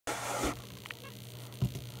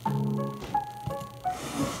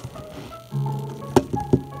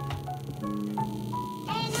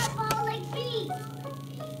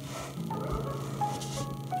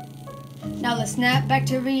let's snap back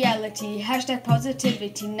to reality. Hashtag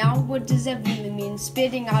positivity. Now what does that really mean?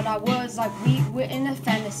 Spitting out our words like we were in a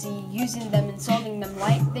fantasy, using them, insulting them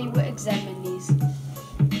like they were examinees.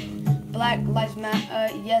 Black lives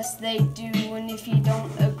matter, yes they do, and if you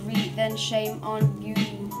don't agree, then shame on you.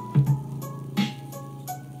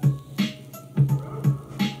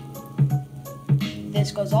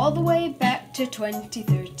 This goes all the way back to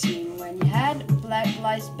 2013, when you had black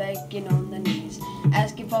lives begging on their knees,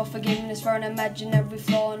 asking for forgiveness for an imaginary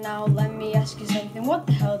flaw. Now let me ask you something, what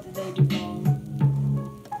the hell did they do wrong?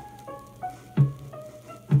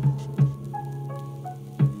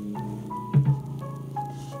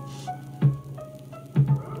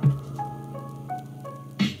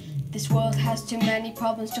 This world has too many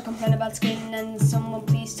problems to complain about skin, and someone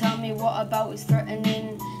please tell me what about is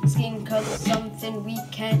threatening skin color something we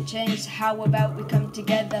can't change. How about we come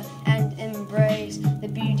together and embrace the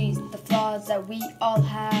beauties, the flaws that we all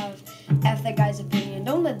have? F that guy's opinion,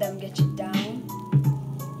 don't let them get you down.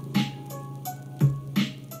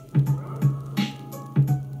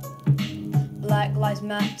 Black lives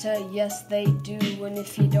matter, yes they do, and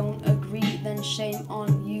if you don't agree, then shame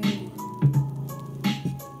on you.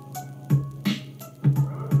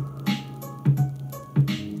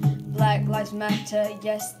 Black lives matter,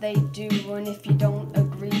 yes they do, and if you don't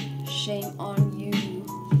agree, shame on you.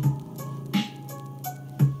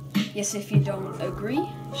 Yes, if you don't agree,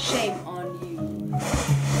 shame on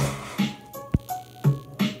you.